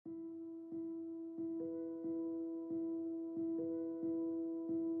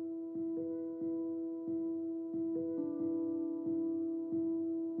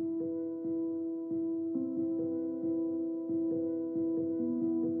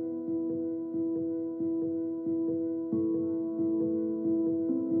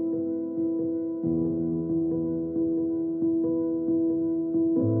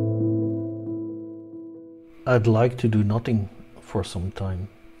I'd like to do nothing for some time.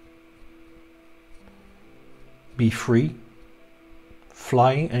 Be free,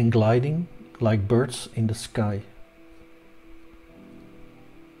 flying and gliding like birds in the sky.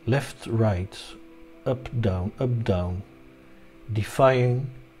 Left, right, up, down, defying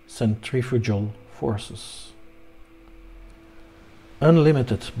centrifugal forces.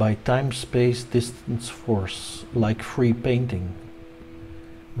 Unlimited by time, space, distance, force, like free painting,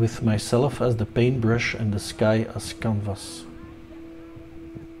 with myself as the paintbrush and the sky as canvas.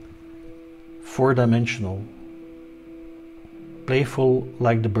 Four-dimensional, playful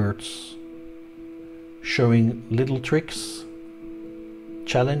like the birds, showing little tricks,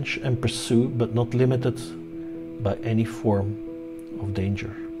 challenge and pursue, but not limited by any form of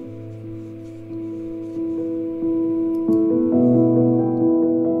danger.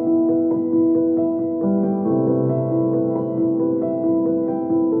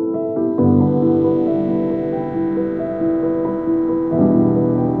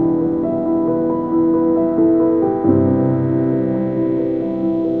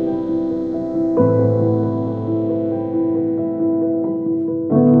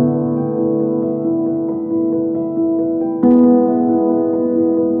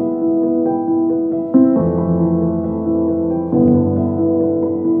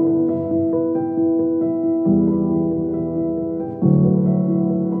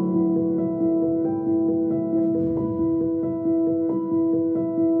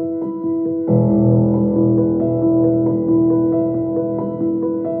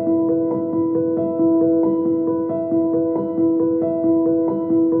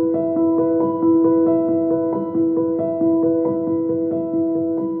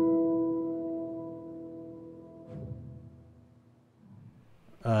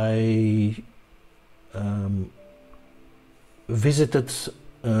 I visited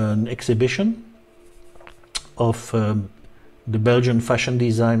an exhibition of the Belgian fashion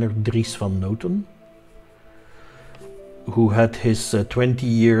designer Dries van Noten, who had his 20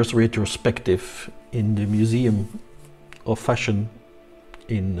 years retrospective in the Museum of Fashion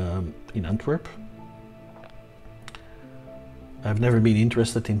in Antwerp. I've never been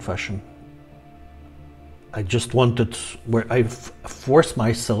interested in fashion. I just wanted, where I forced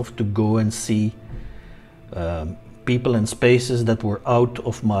myself to go and see people and spaces that were out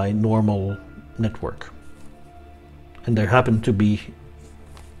of my normal network. And there happened to be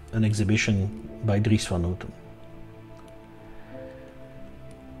an exhibition by Dries van Noten.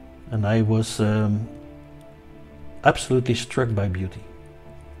 And I was absolutely struck by beauty.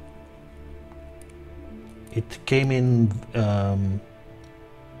 It came in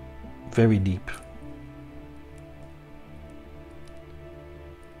very deep.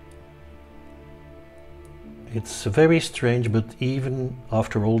 It's very strange, but even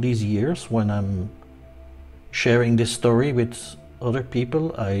after all these years, when I'm sharing this story with other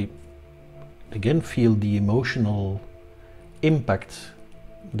people, I again feel the emotional impact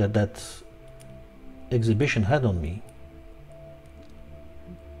that that exhibition had on me.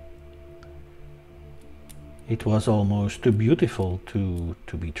 It was almost too beautiful to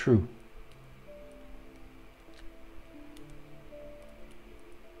be true.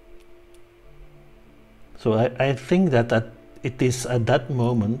 So I think that it is at that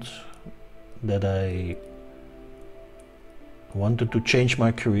moment that I wanted to change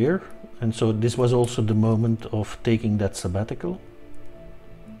my career, and so this was also the moment of taking that sabbatical.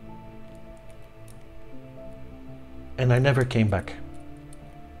 And I never came back.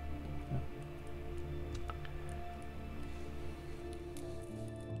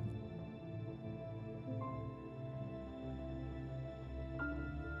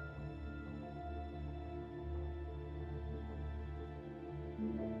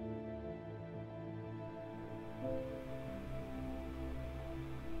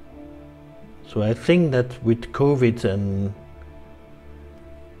 So I think that with COVID and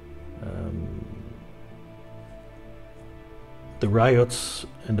the riots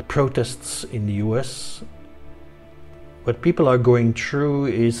and the protests in the US, what people are going through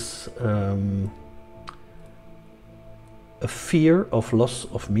is a fear of loss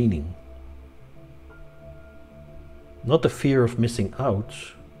of meaning. Not the fear of missing out,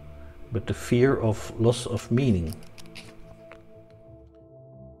 but the fear of loss of meaning.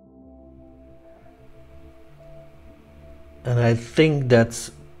 And I think that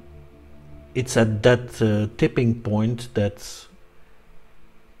it's at that tipping point that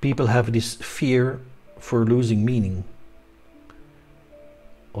people have this fear for losing meaning,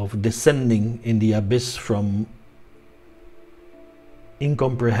 of descending in the abyss from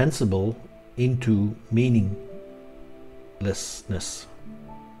incomprehensible into meaninglessness.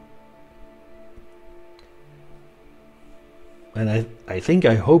 And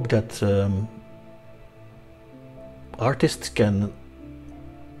I hope that artists can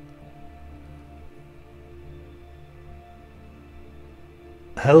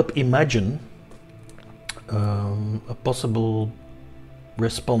help imagine a possible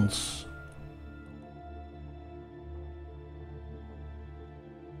response.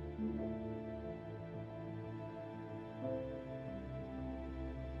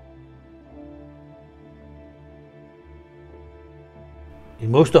 In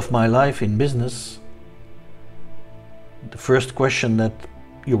most of my life in business, the first question that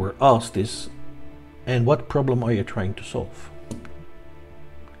you were asked is, and what problem are you trying to solve?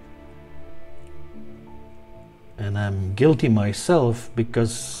 And I'm guilty myself,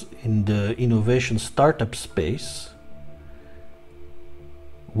 because in the innovation startup space,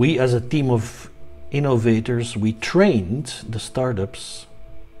 we as a team of innovators, we trained the startups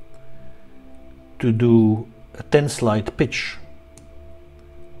to do a 10-slide pitch,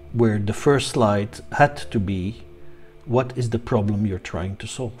 where the first slide had to be, what is the problem you're trying to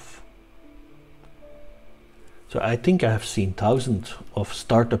solve? So I think I have seen thousands of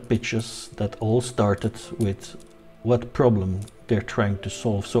startup pitches that all started with what problem they're trying to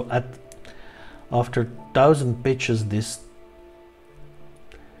solve. So after 1,000 pitches, this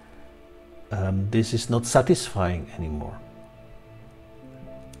is not satisfying anymore.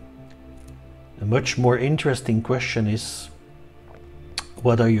 A much more interesting question is,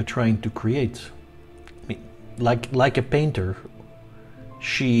 what are you trying to create? I mean, like a painter,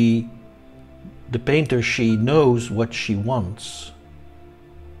 she knows what she wants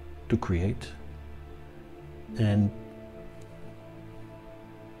to create, and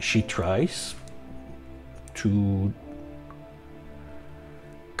she tries to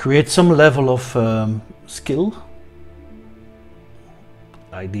create some level of skill,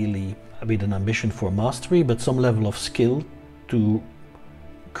 ideally with an ambition for mastery, but some level of skill to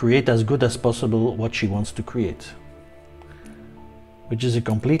create as good as possible what she wants to create, which is a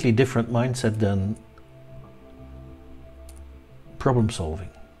completely different mindset than problem solving.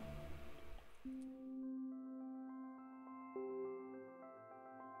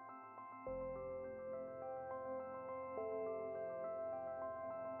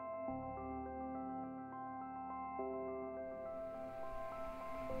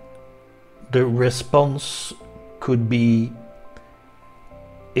 The response could be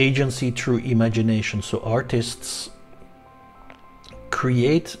agency through imagination. So artists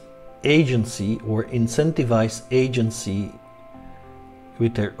create agency or incentivize agency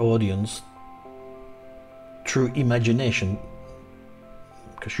with their audience through imagination,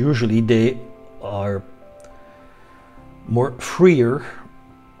 because usually they are more freer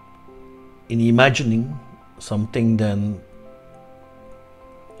in imagining something than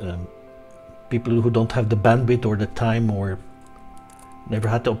people who don't have the bandwidth or the time or never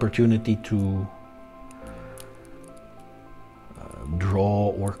had the opportunity to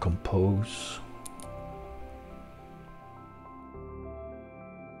draw or compose.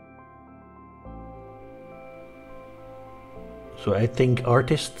 So I think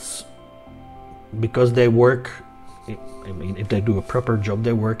artists, because they work, I mean, if they do a proper job,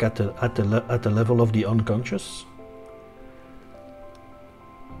 they work at the level of the unconscious,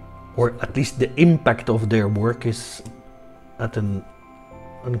 or at least the impact of their work is at an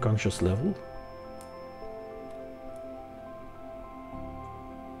unconscious level.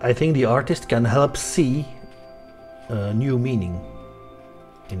 I think the artist can help see a new meaning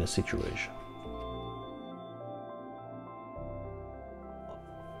in a situation.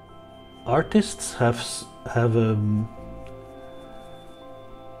 Artists have a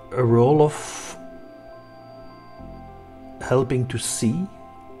role of helping to see,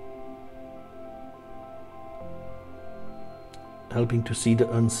 the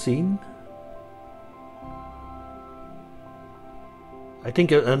unseen. I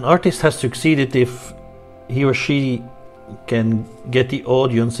think an artist has succeeded if he or she can get the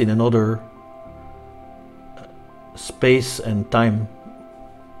audience in another space and time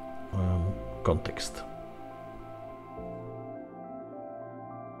context.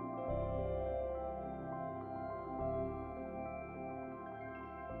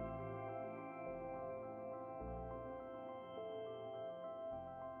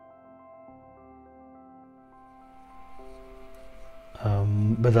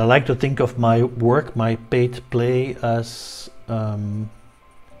 But I like to think of my work, my paid play, as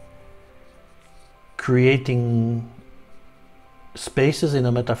creating spaces in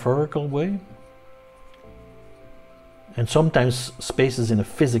a metaphorical way, and sometimes spaces in a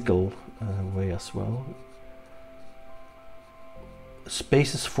physical way as well.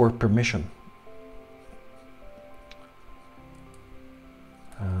 Spaces for permission.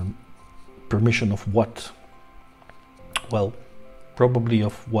 permission of what? Well, probably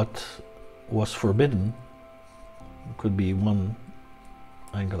of what was forbidden. Could be one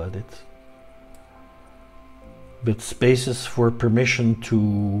angle at it. But spaces for permission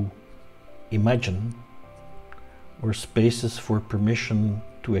to imagine, or spaces for permission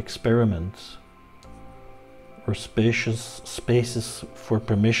to experiment, or spaces for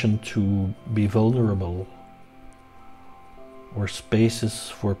permission to be vulnerable, or spaces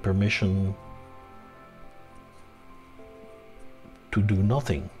for permission to do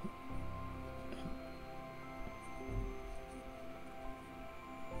nothing.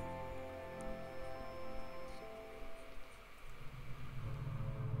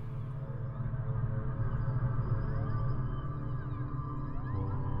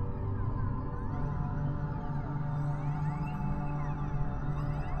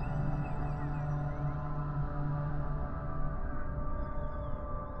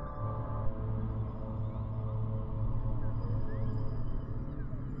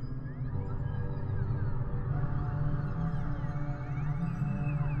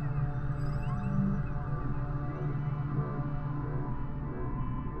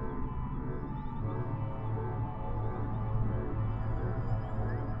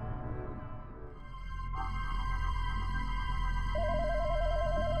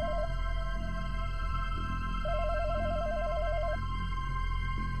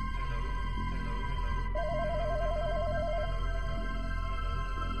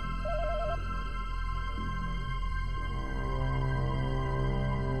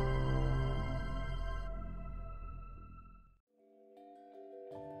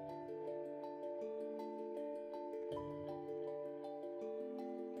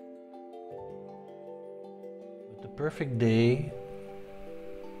 The perfect day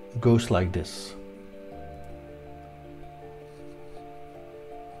goes like this.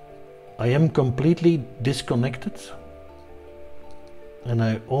 I am completely disconnected and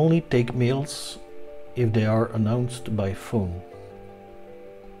I only take mails if they are announced by phone.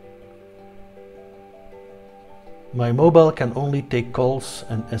 My mobile can only take calls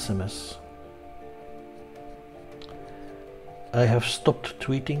and SMS. I have stopped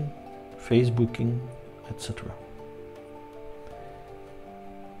tweeting, Facebooking, etc.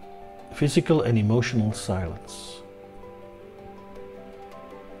 Physical and emotional silence.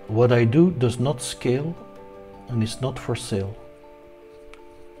 What I do does not scale and is not for sale.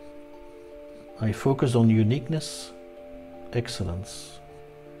 I focus on uniqueness, excellence.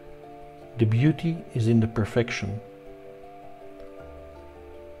 The beauty is in the perfection.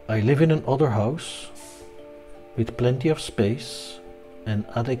 I live in an other house with plenty of space, an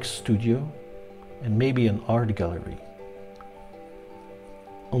attic studio and maybe an art gallery.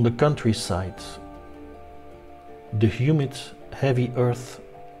 On the countryside, the humid, heavy earth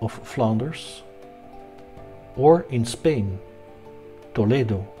of Flanders, or in Spain,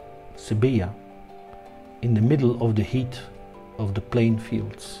 Toledo, Sevilla, in the middle of the heat of the plain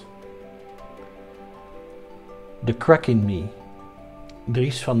fields. The crack in me,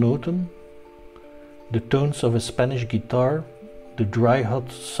 Dries van Noten, the tones of a Spanish guitar, the dry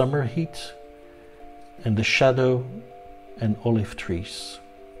hot summer heat, and the shadow and olive trees.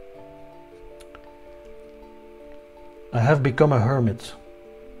 I have become a hermit.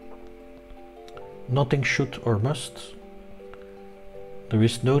 Nothing should or must. There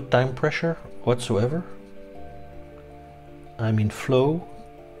is no time pressure whatsoever. I'm in flow.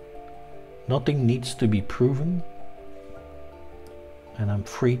 Nothing needs to be proven. And I'm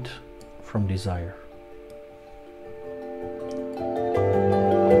freed from desire.